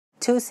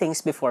Two things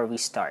before we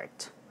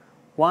start.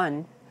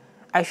 One,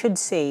 I should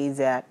say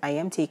that I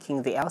am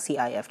taking the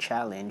LCIF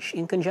challenge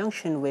in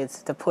conjunction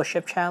with the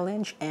push-up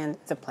challenge and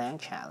the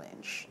plank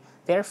challenge.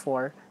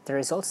 Therefore, the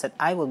results that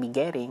I will be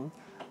getting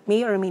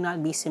may or may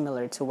not be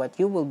similar to what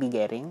you will be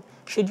getting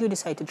should you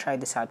decide to try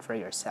this out for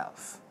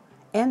yourself.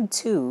 And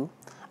two,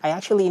 I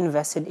actually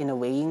invested in a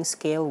weighing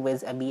scale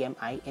with a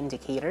BMI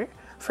indicator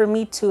for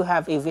me to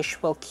have a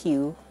visual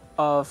cue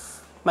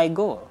of my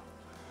goal.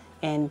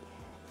 And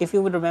if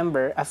you would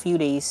remember, a few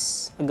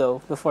days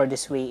ago before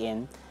this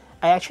weigh-in,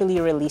 I actually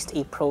released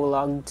a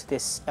prologue to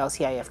this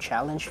LCIF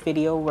challenge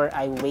video where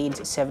I weighed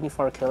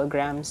 74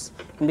 kilograms.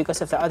 And because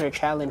of the other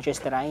challenges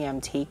that I am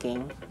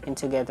taking, and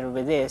together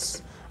with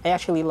this, I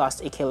actually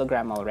lost a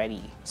kilogram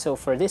already. So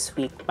for this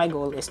week, my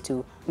goal is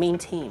to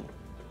maintain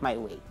my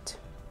weight.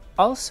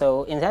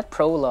 Also, in that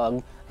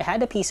prologue, I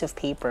had a piece of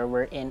paper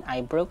wherein I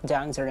broke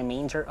down the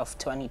remainder of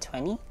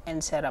 2020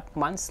 and set up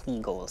monthly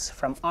goals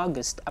from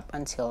August up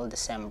until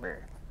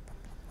December.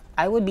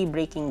 I would be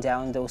breaking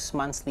down those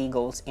monthly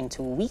goals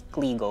into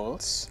weekly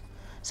goals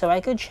so I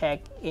could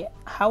check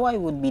how I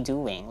would be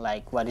doing,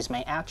 like what is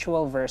my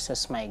actual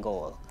versus my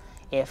goal.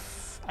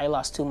 If I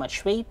lost too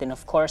much weight, then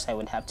of course I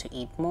would have to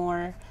eat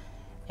more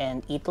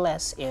and eat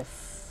less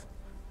if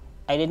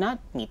I did not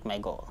meet my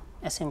goal.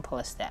 As simple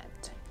as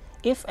that.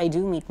 If I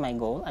do meet my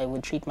goal, I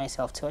would treat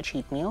myself to a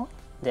cheat meal.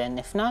 Then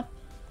if not,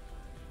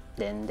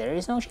 then there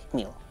is no cheat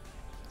meal.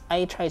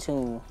 I try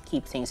to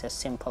keep things as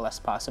simple as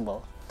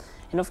possible.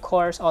 And of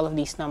course, all of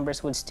these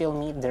numbers would still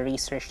meet the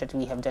research that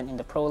we have done in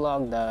the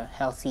prologue, the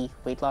healthy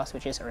weight loss,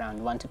 which is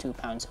around 1 to 2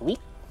 pounds a week.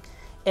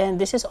 And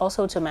this is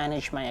also to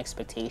manage my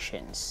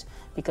expectations.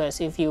 Because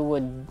if you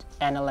would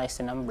analyze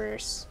the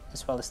numbers,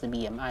 as well as the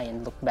BMI,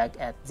 and look back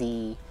at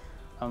the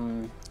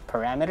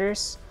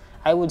parameters,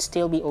 I would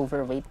still be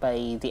overweight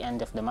by the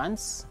end of the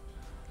month,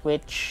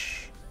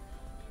 which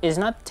is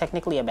not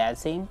technically a bad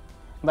thing,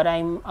 but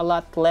I'm a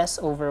lot less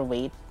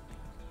overweight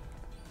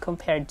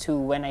compared to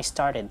when I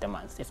started the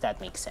month, if that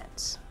makes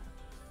sense.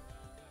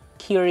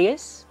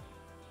 Curious?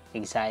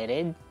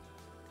 Excited?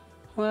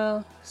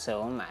 Well,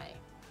 so am I.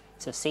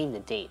 So save the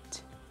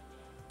date.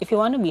 If you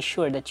want to be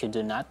sure that you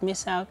do not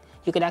miss out,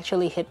 you could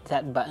actually hit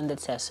that button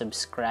that says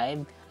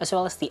subscribe, as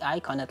well as the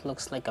icon that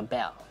looks like a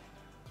bell.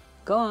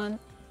 Go on.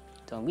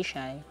 Don't be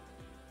shy.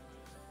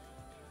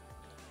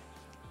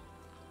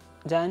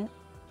 Done?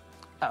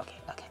 Okay.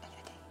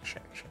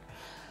 Sure.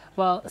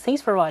 Well,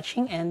 thanks for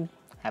watching and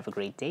have a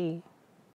great day.